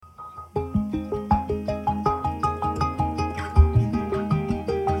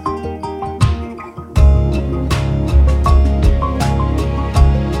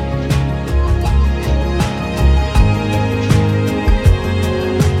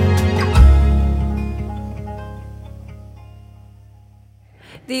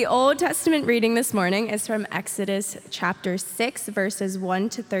The Old Testament reading this morning is from Exodus chapter 6, verses 1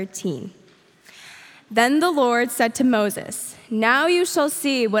 to 13. Then the Lord said to Moses, "Now you shall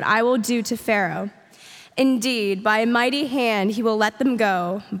see what I will do to Pharaoh. Indeed, by a mighty hand he will let them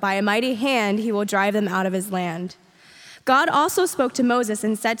go. By a mighty hand he will drive them out of his land." God also spoke to Moses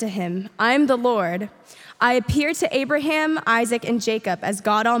and said to him, "I am the Lord. I appeared to Abraham, Isaac, and Jacob as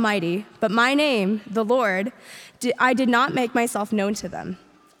God Almighty, but my name, the Lord, I did not make myself known to them.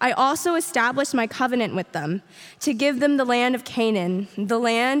 I also established my covenant with them to give them the land of Canaan, the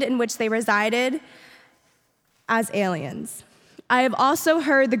land in which they resided as aliens. I have also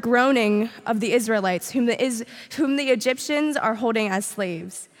heard the groaning of the Israelites, whom the Egyptians are holding as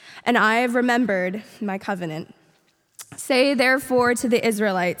slaves, and I have remembered my covenant. Say therefore to the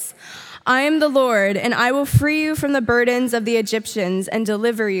Israelites, I am the Lord, and I will free you from the burdens of the Egyptians and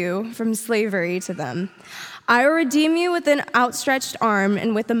deliver you from slavery to them. I will redeem you with an outstretched arm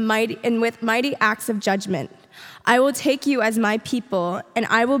and with mighty acts of judgment. I will take you as my people, and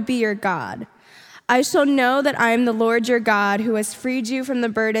I will be your God. I shall know that I am the Lord your God who has freed you from the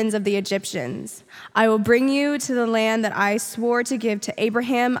burdens of the Egyptians. I will bring you to the land that I swore to give to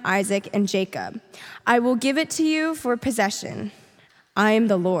Abraham, Isaac, and Jacob. I will give it to you for possession. I am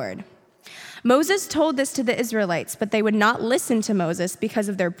the Lord." Moses told this to the Israelites, but they would not listen to Moses because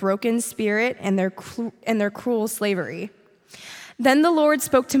of their broken spirit and their cruel slavery. Then the Lord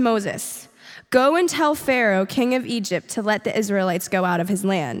spoke to Moses, "Go and tell Pharaoh, king of Egypt, to let the Israelites go out of his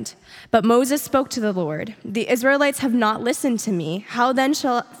land." But Moses spoke to the Lord, "The Israelites have not listened to me. How then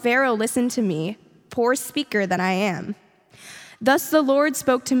shall Pharaoh listen to me, poor speaker that I am?" Thus the Lord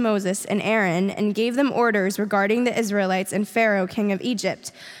spoke to Moses and Aaron and gave them orders regarding the Israelites and Pharaoh, king of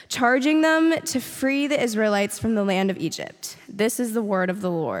Egypt, charging them to free the Israelites from the land of Egypt. This is the word of the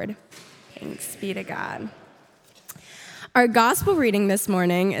Lord. Thanks be to God. Our gospel reading this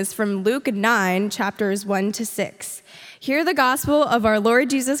morning is from Luke 9, chapters 1 to 6. Hear the gospel of our Lord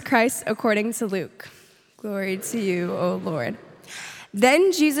Jesus Christ according to Luke. Glory to you, O Lord.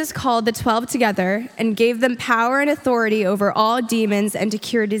 Then Jesus called the 12 together and gave them power and authority over all demons and to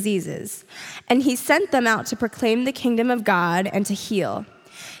cure diseases. And he sent them out to proclaim the kingdom of God and to heal.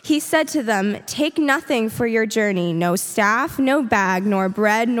 He said to them, "Take nothing for your journey, no staff, no bag, nor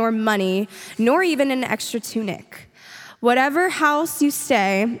bread, nor money, nor even an extra tunic. Whatever house you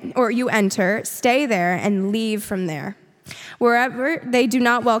stay or you enter, stay there and leave from there. Wherever they do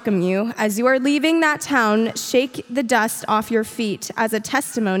not welcome you, as you are leaving that town, shake the dust off your feet as a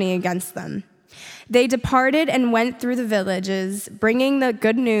testimony against them." They departed and went through the villages, bringing the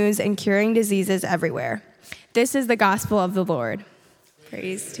good news and curing diseases everywhere. This is the gospel of the Lord.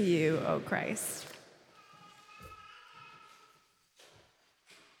 Praise to you, O Christ.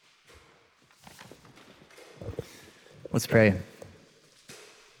 Let's pray.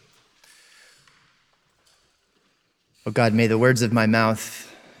 Oh God, may the words of my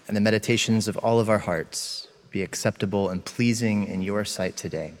mouth and the meditations of all of our hearts be acceptable and pleasing in your sight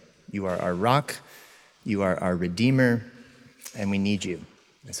today. You are our rock, you are our Redeemer, and we need you.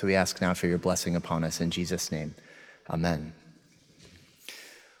 And so we ask now for your blessing upon us in Jesus' name. Amen.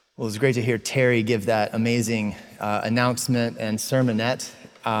 Well, it was great to hear Terry give that amazing announcement and sermonette.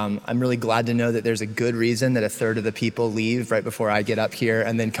 I'm really glad to know that there's a good reason that a third of the people leave right before I get up here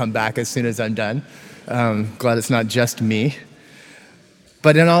and then come back as soon as I'm done. Glad it's not just me.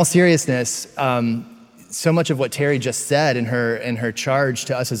 But in all seriousness, so much of what Terry just said in her charge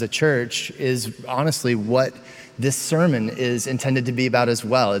to us as a church is honestly what this sermon is intended to be about as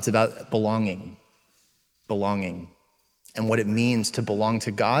well. It's about belonging, and what it means to belong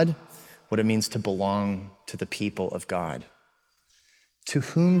to God, what it means to belong to the people of God. To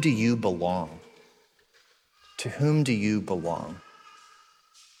whom do you belong? To whom do you belong?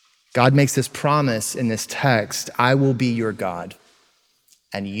 God makes this promise in this text, "I will be your God,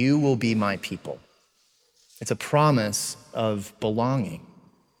 and you will be my people." It's a promise of belonging.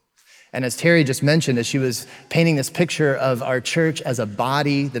 And as Terry just mentioned, as she was painting this picture of our church as a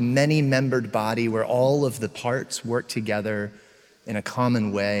body, the many-membered body where all of the parts work together in a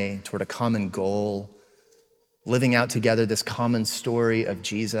common way toward a common goal, living out together this common story of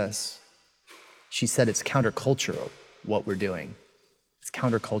Jesus, she said it's countercultural what we're doing. It's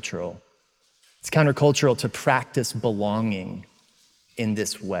countercultural. It's countercultural to practice belonging in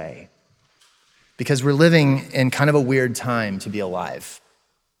this way because we're living in kind of a weird time to be alive.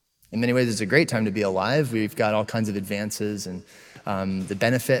 In many ways, it's a great time to be alive. We've got all kinds of advances and the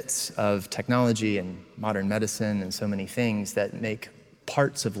benefits of technology and modern medicine and so many things that make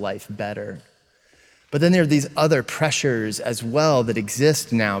parts of life better. But then there are these other pressures as well that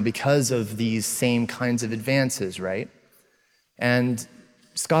exist now because of these same kinds of advances, right? And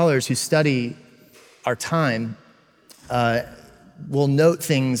scholars who study our time will note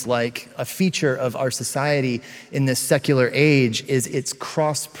things like a feature of our society in this secular age is its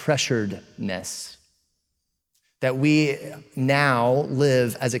cross-pressuredness. That we now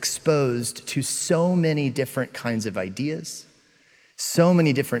live as exposed to so many different kinds of ideas, so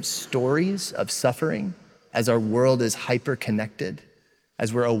many different stories of suffering as our world is hyper-connected,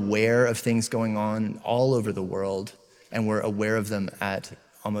 as we're aware of things going on all over the world, and we're aware of them at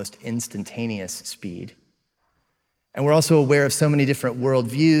almost instantaneous speed. And we're also aware of so many different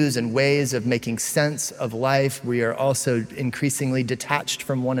worldviews and ways of making sense of life. We are also increasingly detached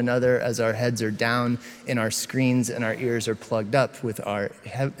from one another as our heads are down in our screens and our ears are plugged up with our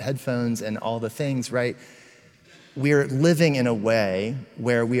headphones and all the things, right? We're living in a way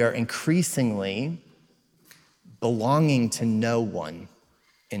where we are increasingly belonging to no one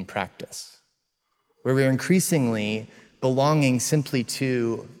in practice, where we're increasingly belonging simply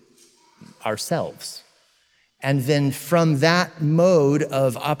to ourselves. And then from that mode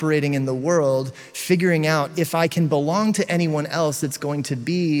of operating in the world, figuring out if I can belong to anyone else, it's going to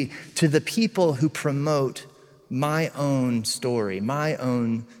be to the people who promote my own story, my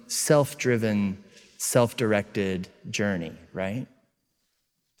own self-driven, self-directed journey, right?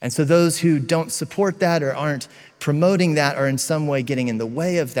 And so those who don't support that or aren't promoting that are in some way getting in the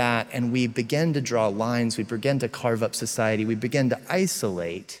way of that, and we begin to draw lines, we begin to carve up society, we begin to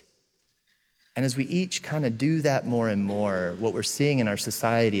isolate. And as we each kind of do that more and more, what we're seeing in our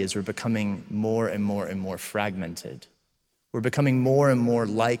society is we're becoming more and more and more fragmented. We're becoming more and more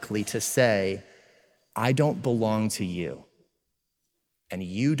likely to say, I don't belong to you, and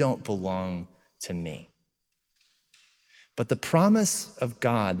you don't belong to me. But the promise of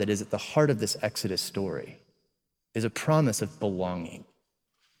God that is at the heart of this Exodus story is a promise of belonging.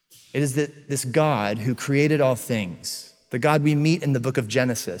 It is that this God who created all things, the God we meet in the book of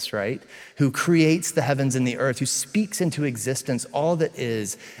Genesis, right? Who creates the heavens and the earth, who speaks into existence all that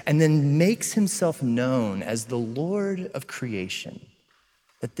is, and then makes himself known as the Lord of creation.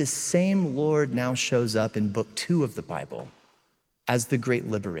 That this same Lord now shows up in book 2 of the Bible as the great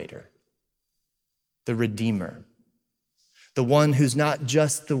liberator, the Redeemer, the one who's not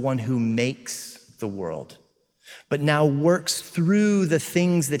just the one who makes the world, but now works through the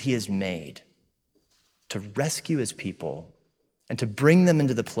things that he has made to rescue his people and to bring them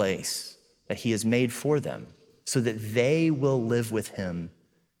into the place that he has made for them so that they will live with him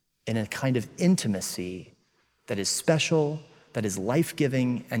in a kind of intimacy that is special, that is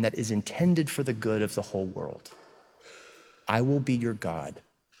life-giving, and that is intended for the good of the whole world. I will be your God,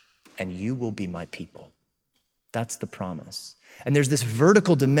 and you will be my people. That's the promise. And there's this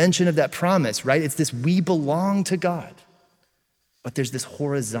vertical dimension of that promise, right? It's this we belong to God. But there's this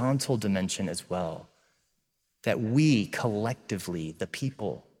horizontal dimension as well, that we collectively, the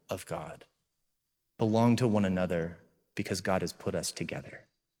people of God, belong to one another because God has put us together.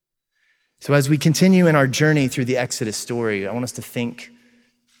 So as we continue in our journey through the Exodus story, I want us to think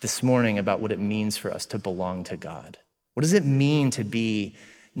this morning about what it means for us to belong to God. What does it mean to be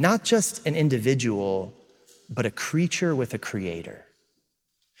not just an individual, but a creature with a creator?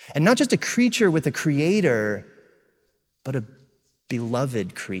 And not just a creature with a creator, but a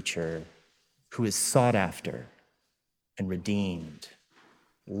beloved creature who is sought after and redeemed,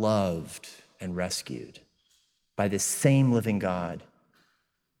 loved and rescued by this same living God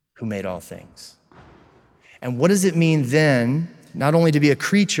who made all things. And what does it mean then, not only to be a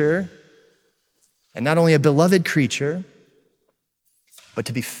creature and not only a beloved creature, but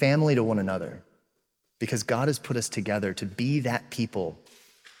to be family to one another? Because God has put us together to be that people,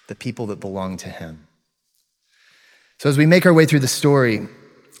 the people that belong to him. So as we make our way through the story,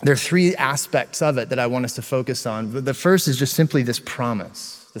 there are 3 aspects of it that I want us to focus on. The first is just simply this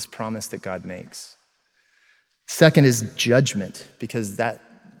promise that God makes. Second is judgment, because that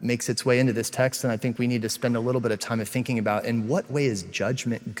makes its way into this text, and I think we need to spend a little bit of time thinking about in what way is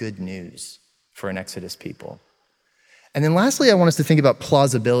judgment good news for an Exodus people. And then lastly, I want us to think about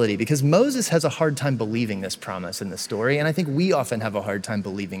plausibility, because Moses has a hard time believing this promise in the story, and I think we often have a hard time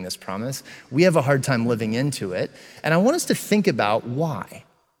believing this promise. We have a hard time living into it, and I want us to think about why.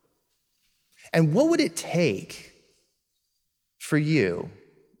 And what would it take for you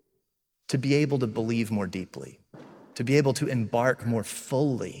to be able to believe more deeply, to be able to embark more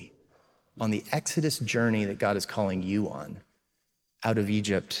fully on the Exodus journey that God is calling you on? Out of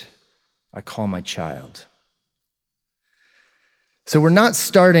Egypt, I call my child. So we're not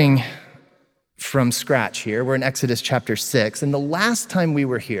starting from scratch here. We're in Exodus chapter 6. And the last time we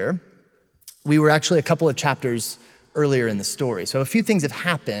were here, we were actually a couple of chapters earlier in the story. So a few things have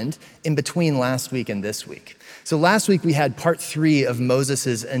happened in between last week and this week. So last week we had part 3 of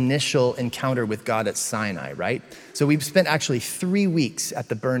Moses' initial encounter with God at Sinai, right? So we've spent actually 3 weeks at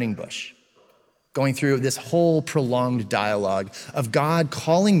the burning bush, going through this whole prolonged dialogue of God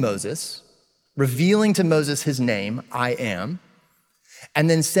calling Moses, revealing to Moses his name, I am, and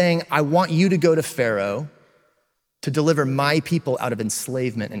then saying, I want you to go to Pharaoh to deliver my people out of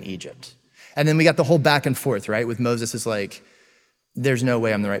enslavement in Egypt. And then we got the whole back and forth, right? With Moses is like, there's no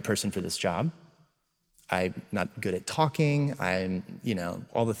way I'm the right person for this job. I'm not good at talking. I'm,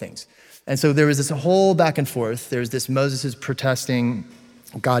 all the things. And so there was this whole back and forth. There's this Moses is protesting,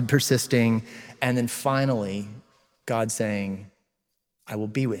 God persisting, and then finally, God saying, I will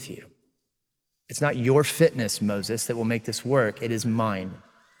be with you. It's not your fitness, Moses, that will make this work. It is mine.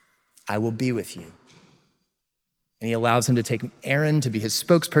 I will be with you. And he allows him to take Aaron to be his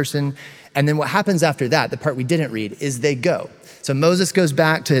spokesperson. And then what happens after that, the part we didn't read, is they go. So Moses goes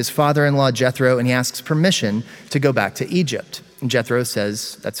back to his father-in-law, Jethro, and he asks permission to go back to Egypt. And Jethro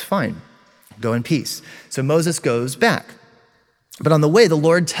says, that's fine. Go in peace. So Moses goes back. But on the way, the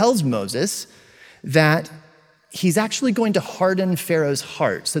Lord tells Moses that he's actually going to harden Pharaoh's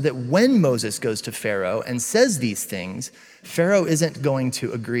heart so that when Moses goes to Pharaoh and says these things, Pharaoh isn't going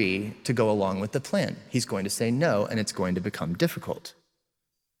to agree to go along with the plan. He's going to say no, and it's going to become difficult.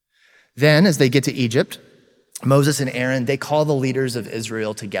 Then, as they get to Egypt, Moses and Aaron, they call the leaders of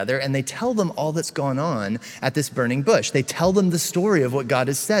Israel together and they tell them all that's gone on at this burning bush. They tell them the story of what God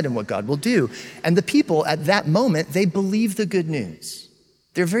has said and what God will do. And the people at that moment, they believe the good news.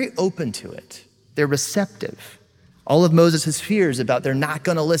 They're very open to it. They're receptive. All of Moses' fears about they're not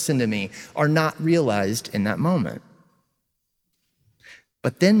going to listen to me are not realized in that moment.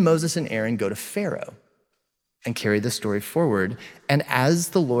 But then Moses and Aaron go to Pharaoh and carry the story forward. And as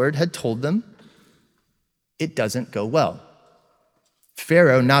the Lord had told them, it doesn't go well.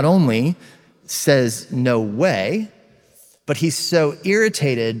 Pharaoh not only says no way, but he's so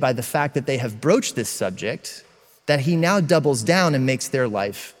irritated by the fact that they have broached this subject that he now doubles down and makes their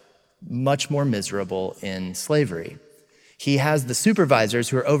life much more miserable in slavery. He has the supervisors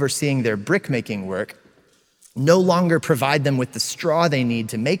who are overseeing their brick-making work no longer provide them with the straw they need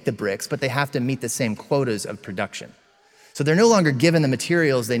to make the bricks, but they have to meet the same quotas of production. So they're no longer given the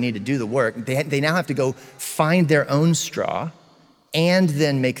materials they need to do the work. They now have to go find their own straw and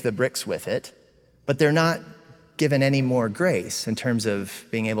then make the bricks with it, but they're not given any more grace in terms of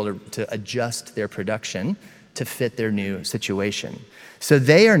being able to adjust their production to fit their new situation. So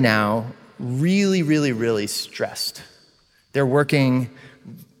they are now really, really, really stressed. They're working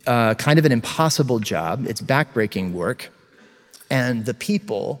kind of an impossible job. It's backbreaking work. And the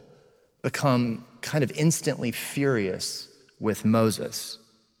people become kind of instantly furious with Moses.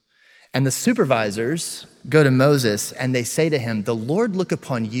 And the supervisors go to Moses and they say to him, the Lord look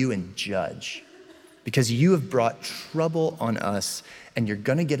upon you and judge, because you have brought trouble on us and you're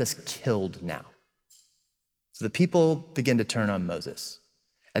gonna get us killed now. So the people begin to turn on Moses.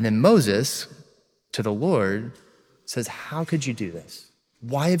 And then Moses, to the Lord, says, how could you do this?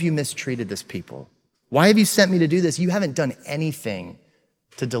 Why have you mistreated this people? Why have you sent me to do this? You haven't done anything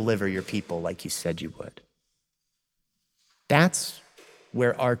to deliver your people like you said you would. That's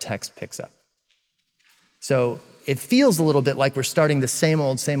where our text picks up. So it feels a little bit like we're starting the same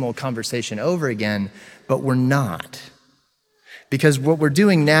old conversation over again, but we're not. Because what we're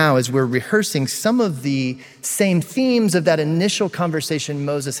doing now is we're rehearsing some of the same themes of that initial conversation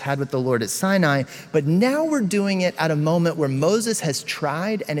Moses had with the Lord at Sinai, but now we're doing it at a moment where Moses has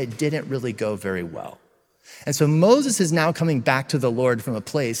tried and it didn't really go very well. And so Moses is now coming back to the Lord from a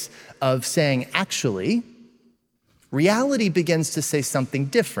place of saying, actually, reality begins to say something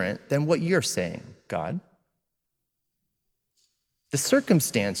different than what you're saying, God. The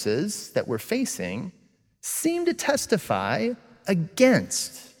circumstances that we're facing seem to testify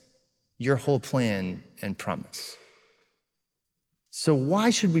against your whole plan and promise. So why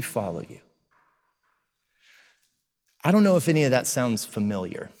should we follow you? I don't know if any of that sounds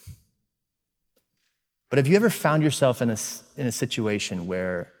familiar, but have you ever found yourself in a situation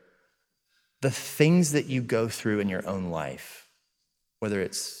where the things that you go through in your own life, whether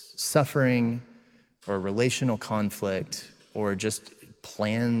it's suffering or relational conflict or just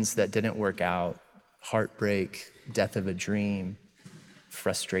plans that didn't work out, heartbreak, death of a dream,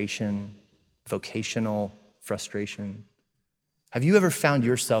 frustration, vocational frustration. Have you ever found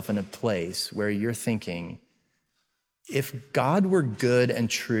yourself in a place where you're thinking, if God were good and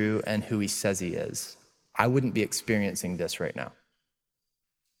true and who he says he is, I wouldn't be experiencing this right now?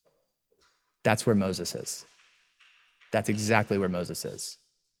 That's where Moses is. That's exactly where Moses is.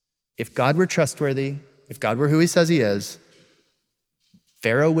 If God were trustworthy, if God were who he says he is,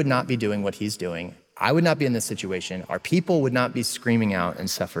 Pharaoh would not be doing what he's doing. I would not be in this situation. Our people would not be screaming out and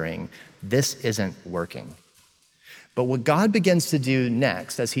suffering. This isn't working. But what God begins to do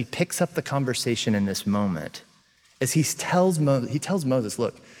next, as he picks up the conversation in this moment, is he tells Moses,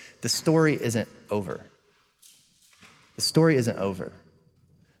 look, the story isn't over. The story isn't over.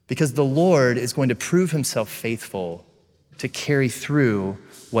 Because the Lord is going to prove himself faithful to carry through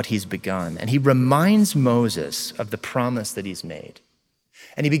what he's begun. And he reminds Moses of the promise that he's made.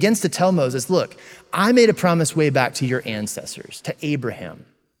 And he begins to tell Moses, look, I made a promise way back to your ancestors, to Abraham.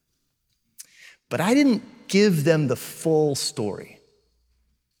 But I didn't give them the full story.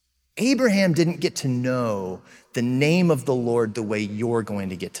 Abraham didn't get to know the name of the Lord the way you're going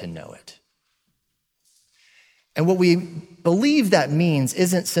to get to know it. And what we believe that means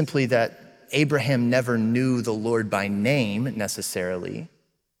isn't simply that Abraham never knew the Lord by name necessarily,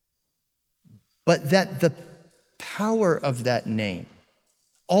 but that the power of that name,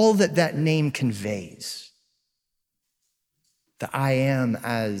 all that that name conveys, the I am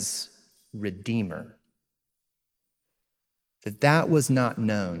as Redeemer, that was not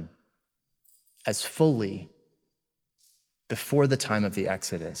known as fully before the time of the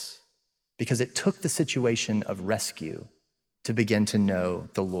Exodus, because it took the situation of rescue to begin to know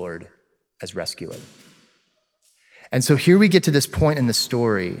the Lord as rescuer. And so here we get to this point in the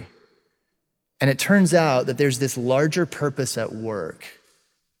story, and it turns out that there's this larger purpose at work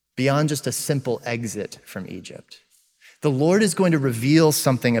beyond just a simple exit from Egypt. The Lord is going to reveal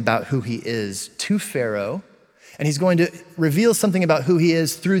something about who he is to Pharaoh, and he's going to reveal something about who he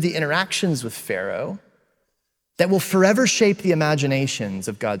is through the interactions with Pharaoh that will forever shape the imaginations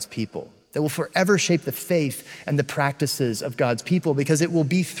of God's people, that will forever shape the faith and the practices of God's people, because it will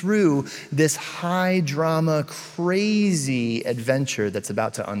be through this high drama, crazy adventure that's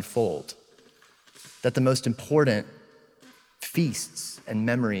about to unfold that the most important feasts and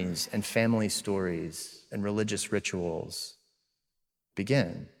memories and family stories and religious rituals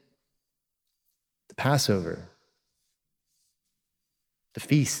begin. The Passover, the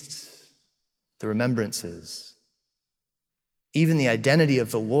feasts, the remembrances, even the identity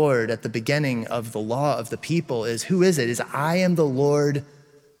of the Lord at the beginning of the law of the people is, who is it? Is I am the Lord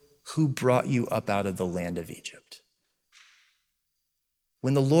who brought you up out of the land of Egypt.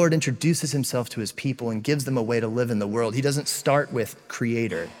 When the Lord introduces himself to his people and gives them a way to live in the world, he doesn't start with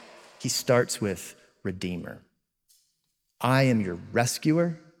creator. He starts with redeemer. I am your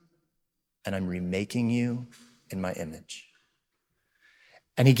rescuer, and I'm remaking you in my image.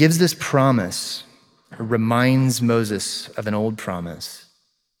 And he gives this promise, reminds Moses of an old promise.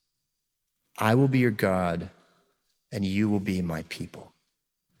 I will be your God, and you will be my people.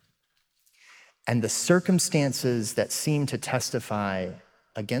 And the circumstances that seem to testify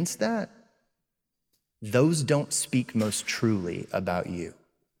against that, those don't speak most truly about you.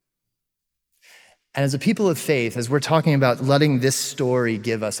 And as a people of faith, as we're talking about letting this story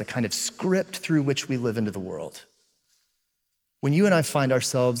give us a kind of script through which we live into the world, when you and I find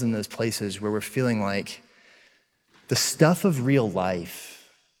ourselves in those places where we're feeling like the stuff of real life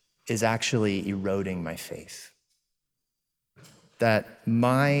is actually eroding my faith, that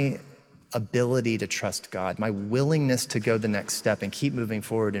my ability to trust God, my willingness to go the next step and keep moving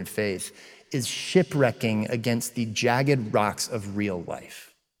forward in faith is shipwrecking against the jagged rocks of real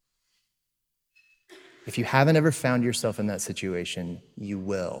life. If you haven't ever found yourself in that situation, you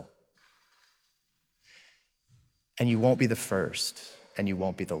will. And you won't be the first, and you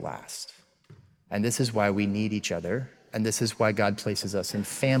won't be the last. And this is why we need each other, and this is why God places us in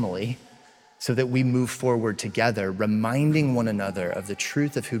family, so that we move forward together, reminding one another of the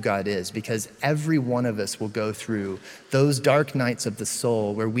truth of who God is, because every one of us will go through those dark nights of the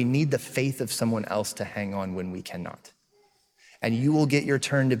soul where we need the faith of someone else to hang on when we cannot. And you will get your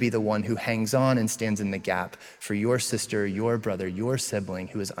turn to be the one who hangs on and stands in the gap for your sister, your brother, your sibling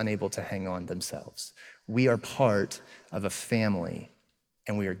who is unable to hang on themselves. We are part of a family,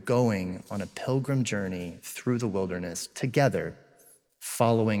 and we are going on a pilgrim journey through the wilderness together,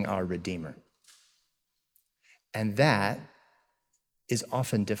 following our Redeemer. And that is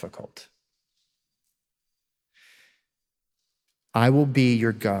often difficult. I will be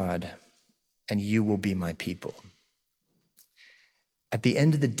your God, and you will be my people. At the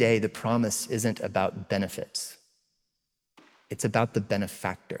end of the day, the promise isn't about benefits. It's about the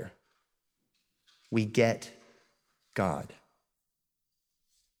benefactor. We get God.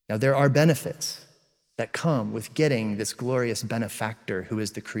 Now, there are benefits that come with getting this glorious benefactor who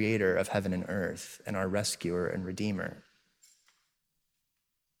is the creator of heaven and earth and our rescuer and redeemer.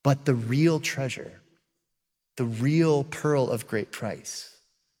 But the real treasure, the real pearl of great price,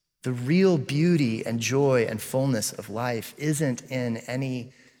 The real beauty and joy and fullness of life isn't in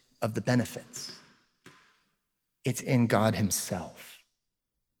any of the benefits. It's in God himself.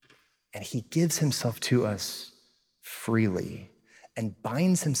 And he gives himself to us freely and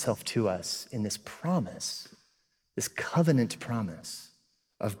binds himself to us in this promise, this covenant promise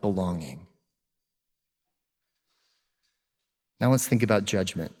of belonging. Now let's think about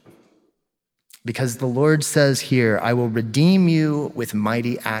judgment. Because the Lord says here, I will redeem you with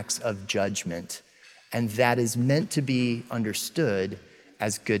mighty acts of judgment. And that is meant to be understood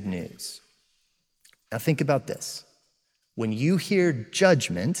as good news. Now think about this. When you hear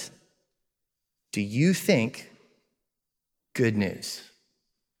judgment, do you think good news?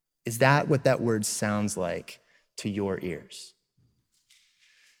 Is that what that word sounds like to your ears?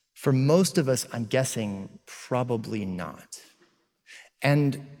 For most of us, I'm guessing probably not.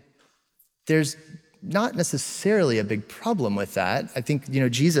 And there's not necessarily a big problem with that. I think,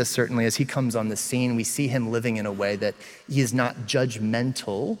 Jesus certainly, as he comes on the scene, we see him living in a way that he is not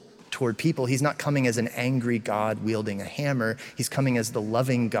judgmental toward people. He's not coming as an angry God wielding a hammer. He's coming as the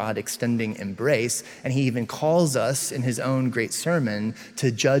loving God extending embrace. And he even calls us in his own great sermon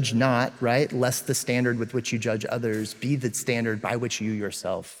to judge not, right? Lest the standard with which you judge others be the standard by which you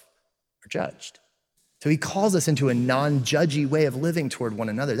yourself are judged. So he calls us into a non-judgy way of living toward one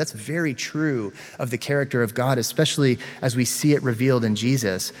another. That's very true of the character of God, especially as we see it revealed in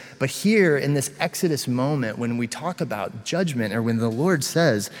Jesus. But here in this Exodus moment, when we talk about judgment, or when the Lord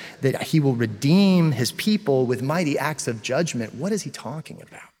says that he will redeem his people with mighty acts of judgment, what is he talking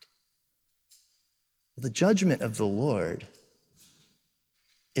about? The judgment of the Lord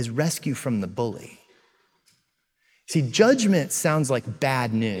is rescue from the bully. See, judgment sounds like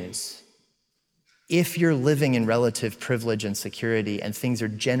bad news if you're living in relative privilege and security and things are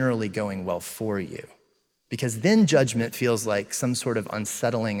generally going well for you. Because then judgment feels like some sort of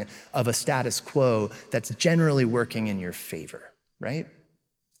unsettling of a status quo that's generally working in your favor, right?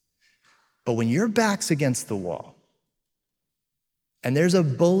 But when your back's against the wall and there's a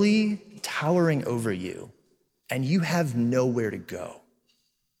bully towering over you and you have nowhere to go,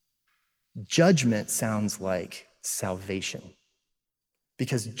 judgment sounds like salvation.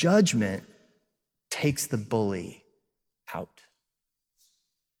 Because judgment takes the bully out.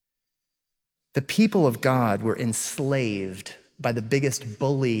 The people of God were enslaved by the biggest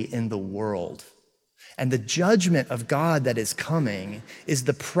bully in the world. And the judgment of God that is coming is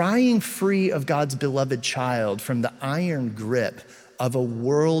the prying free of God's beloved child from the iron grip of a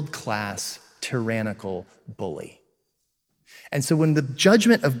world-class tyrannical bully. And so when the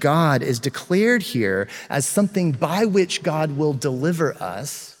judgment of God is declared here as something by which God will deliver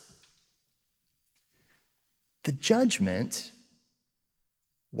us, the judgment,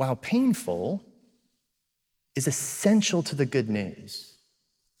 while painful, is essential to the good news.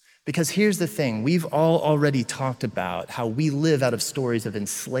 Because here's the thing, we've all already talked about how we live out of stories of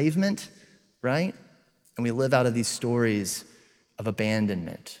enslavement, right? And we live out of these stories of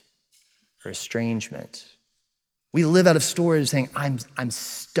abandonment or estrangement. We live out of stories saying, I'm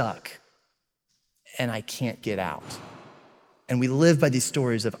stuck and I can't get out. And we live by these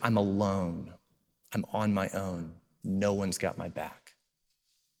stories of I'm alone. I'm on my own. No one's got my back.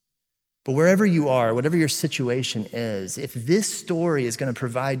 But wherever you are, whatever your situation is, if this story is going to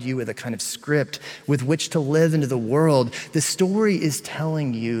provide you with a kind of script with which to live into the world, the story is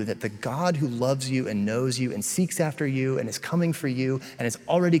telling you that the God who loves you and knows you and seeks after you and is coming for you and has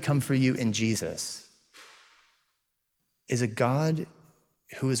already come for you in Jesus is a God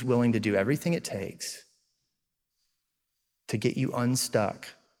who is willing to do everything it takes to get you unstuck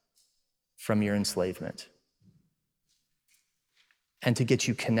from your enslavement and to get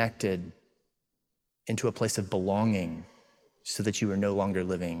you connected into a place of belonging so that you are no longer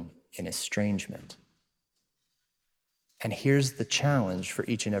living in estrangement. And here's the challenge for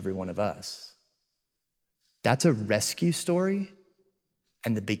each and every one of us. That's a rescue story,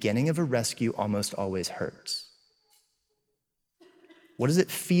 and the beginning of a rescue almost always hurts. What does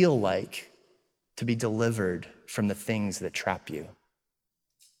it feel like to be delivered from the things that trap you?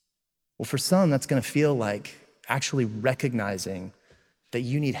 Well, for some, that's going to feel like actually recognizing that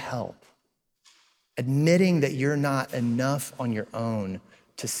you need help, admitting that you're not enough on your own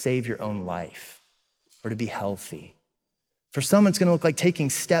to save your own life or to be healthy. For some, it's going to look like taking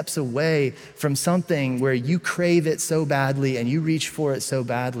steps away from something where you crave it so badly and you reach for it so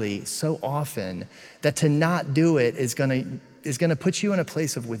badly, so often, that to not do it is going to put you in a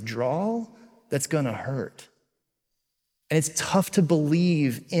place of withdrawal that's going to hurt. And it's tough to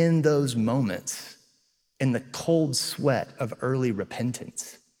believe in those moments, in the cold sweat of early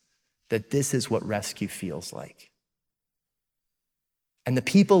repentance, that this is what rescue feels like. And the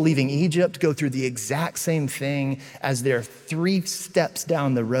people leaving Egypt go through the exact same thing as they're 3 steps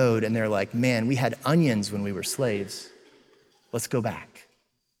down the road, and they're like, man, we had onions when we were slaves. Let's go back.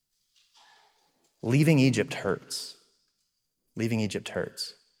 Leaving Egypt hurts. Leaving Egypt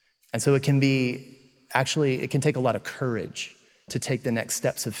hurts. And so it can take a lot of courage to take the next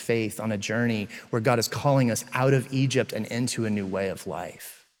steps of faith on a journey where God is calling us out of Egypt and into a new way of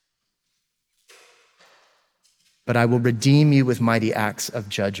life. But I will redeem you with mighty acts of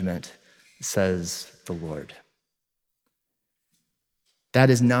judgment, says the Lord. That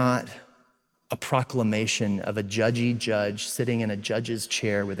is not a proclamation of a judgy judge sitting in a judge's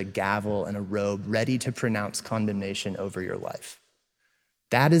chair with a gavel and a robe, ready to pronounce condemnation over your life.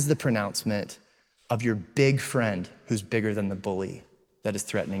 That is the pronouncement of your big friend who's bigger than the bully that is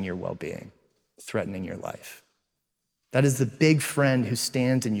threatening your well-being, threatening your life. That is the big friend who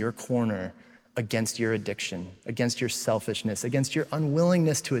stands in your corner against your addiction, against your selfishness, against your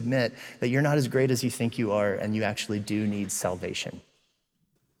unwillingness to admit that you're not as great as you think you are and you actually do need salvation.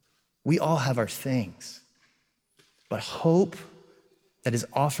 We all have our things, but hope that is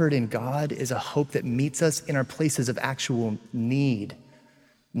offered in God is a hope that meets us in our places of actual need,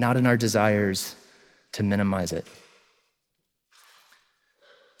 not in our desires to minimize it.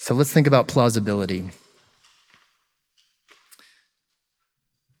 So let's think about plausibility.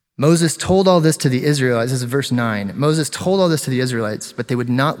 Moses told all this to the Israelites. This is verse 9. Moses told all this to the Israelites, but they would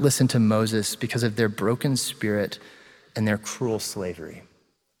not listen to Moses because of their broken spirit and their cruel slavery.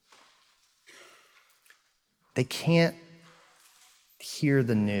 They can't hear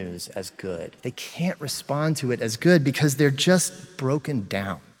the news as good. They can't respond to it as good because they're just broken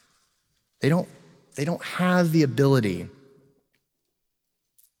down. They don't have the ability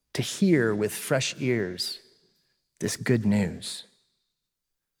to hear with fresh ears this good news.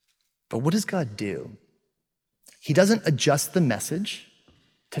 But what does God do? He doesn't adjust the message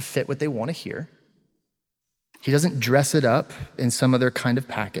to fit what they want to hear. He doesn't dress it up in some other kind of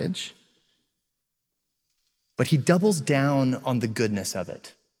package. But he doubles down on the goodness of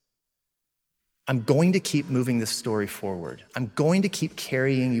it. I'm going to keep moving this story forward. I'm going to keep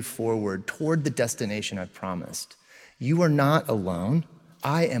carrying you forward toward the destination I've promised. You are not alone.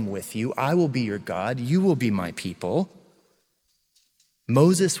 I am with you. I will be your God. You will be my people.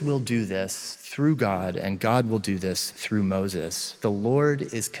 Moses will do this through God, and God will do this through Moses. The Lord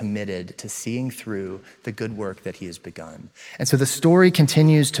is committed to seeing through the good work that he has begun. And so the story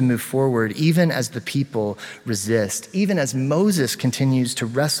continues to move forward, even as the people resist, even as Moses continues to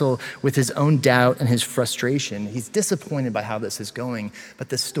wrestle with his own doubt and his frustration. He's disappointed by how this is going, but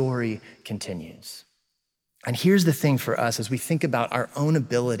the story continues. And here's the thing for us as we think about our own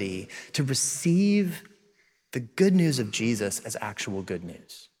ability to receive the good news of Jesus as actual good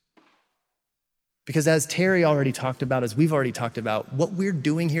news. Because as Terry already talked about, as we've already talked about, what we're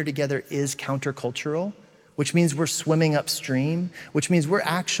doing here together is countercultural, which means we're swimming upstream, which means we're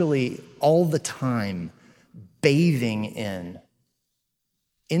actually all the time bathing in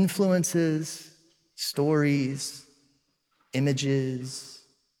influences, stories, images,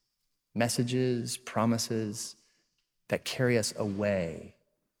 messages, promises that carry us away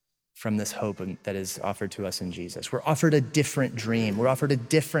from this hope that is offered to us in Jesus. We're offered a different dream. We're offered a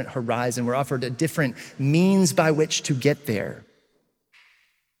different horizon. We're offered a different means by which to get there.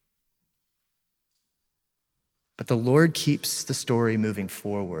 But the Lord keeps the story moving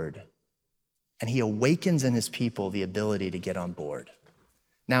forward, and he awakens in his people the ability to get on board.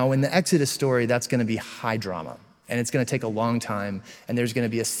 Now, in the Exodus story, that's going to be high drama. And it's going to take a long time, and there's going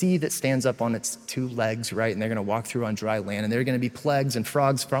to be a sea that stands up on its 2 legs, right? And they're going to walk through on dry land, and there are going to be plagues and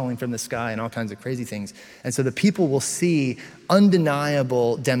frogs falling from the sky and all kinds of crazy things. And so the people will see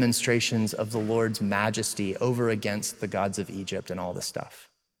undeniable demonstrations of the Lord's majesty over against the gods of Egypt and all this stuff.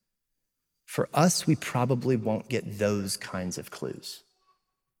 For us, we probably won't get those kinds of clues.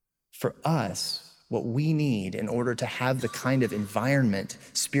 For us, what we need in order to have the kind of environment,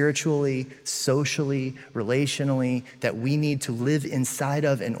 spiritually, socially, relationally, that we need to live inside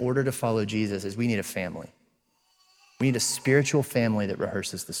of in order to follow Jesus is we need a family. We need a spiritual family that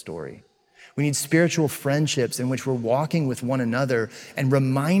rehearses the story. We need spiritual friendships in which we're walking with one another and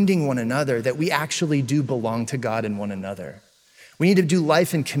reminding one another that we actually do belong to God and one another. We need to do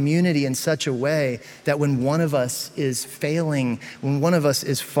life in community in such a way that when one of us is failing, when one of us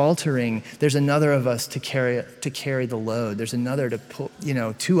is faltering, there's another of us to carry the load. There's another to put,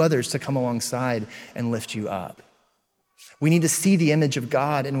 2 others to come alongside and lift you up. We need to see the image of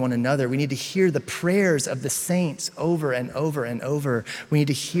God in one another. We need to hear the prayers of the saints over and over and over. We need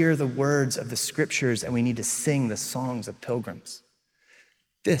to hear the words of the scriptures, and we need to sing the songs of pilgrims.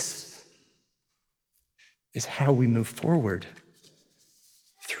 This is how we move forward.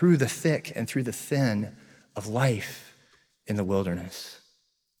 through the thick and through the thin of life in the wilderness.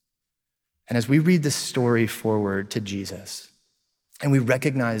 And as we read this story forward to Jesus, and we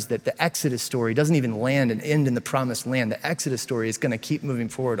recognize that the Exodus story doesn't even land and end in the promised land. The Exodus story is going to keep moving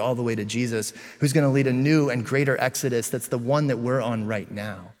forward all the way to Jesus, who's going to lead a new and greater Exodus that's the one that we're on right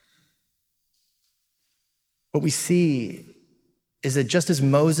now. What we see is that just as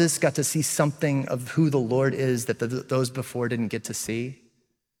Moses got to see something of who the Lord is that those before didn't get to see,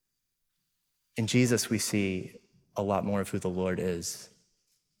 in Jesus we see a lot more of who the Lord is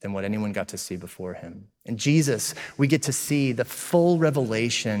than what anyone got to see before him. In Jesus, we get to see the full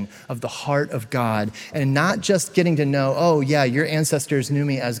revelation of the heart of God, and not just getting to know, oh yeah, your ancestors knew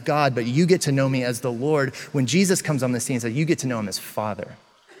me as God, but you get to know me as the Lord. When Jesus comes on the scene, you get to know him as Father.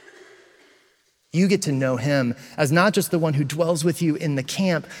 You get to know him as not just the one who dwells with you in the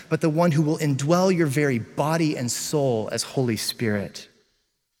camp, but the one who will indwell your very body and soul as Holy Spirit.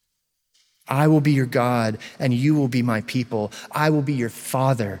 I will be your God, and you will be my people. I will be your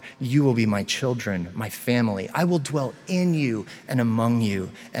father. You will be my children, my family. I will dwell in you and among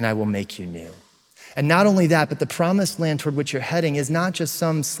you, and I will make you new. And not only that, but the promised land toward which you're heading is not just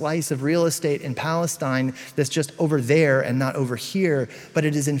some slice of real estate in Palestine that's just over there and not over here, but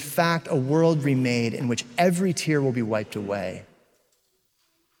it is in fact a world remade in which every tear will be wiped away.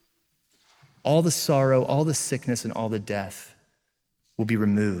 All the sorrow, all the sickness, and all the death will be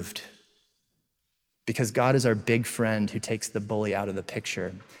removed. Because God is our big friend who takes the bully out of the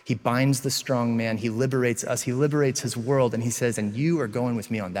picture. He binds the strong man, he liberates us, he liberates his world, and he says, and you are going with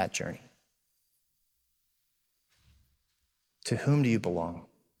me on that journey. To whom do you belong?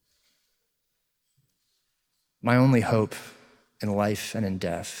 My only hope in life and in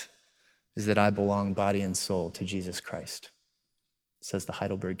death is that I belong body and soul to Jesus Christ, says the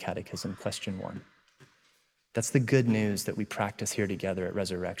Heidelberg Catechism, question 1. That's the good news that we practice here together at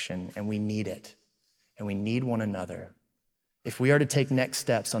Resurrection, and we need it. And we need one another. If we are to take next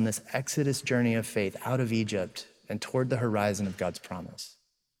steps on this Exodus journey of faith out of Egypt and toward the horizon of God's promise,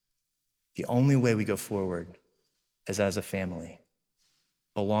 the only way we go forward is as a family,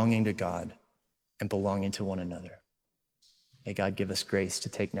 belonging to God and belonging to one another. May God give us grace to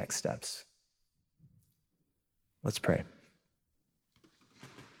take next steps. Let's pray.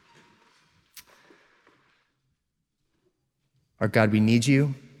 Our God, we need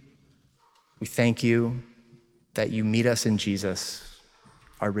you. We thank you that you meet us in Jesus,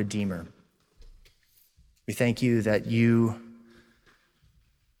 our Redeemer. We thank you that you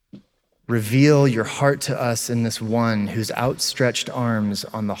reveal your heart to us in this one whose outstretched arms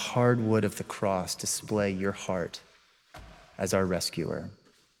on the hard wood of the cross display your heart as our rescuer,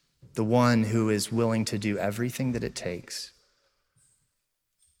 the one who is willing to do everything that it takes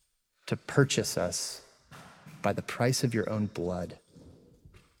to purchase us by the price of your own blood,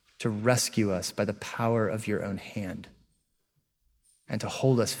 to rescue us by the power of your own hand, and to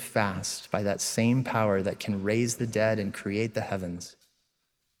hold us fast by that same power that can raise the dead and create the heavens.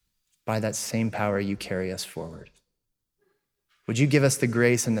 By that same power, you carry us forward. Would you give us the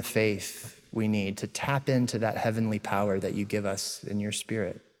grace and the faith we need to tap into that heavenly power that you give us in your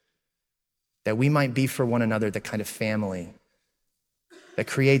Spirit, that we might be for one another the kind of family that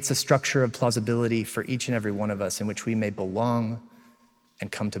creates a structure of plausibility for each and every one of us in which we may belong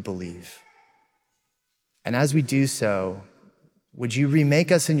and come to believe. And as we do so, would you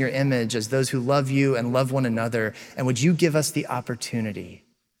remake us in your image as those who love you and love one another? And would you give us the opportunity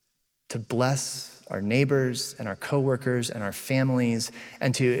to bless our neighbors and our coworkers and our families,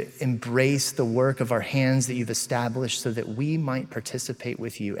 and to embrace the work of our hands that you've established so that we might participate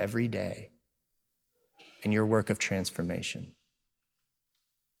with you every day in your work of transformation.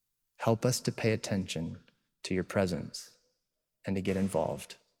 Help us to pay attention to your presence and to get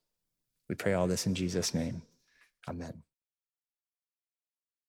involved. We pray all this in Jesus' name. Amen.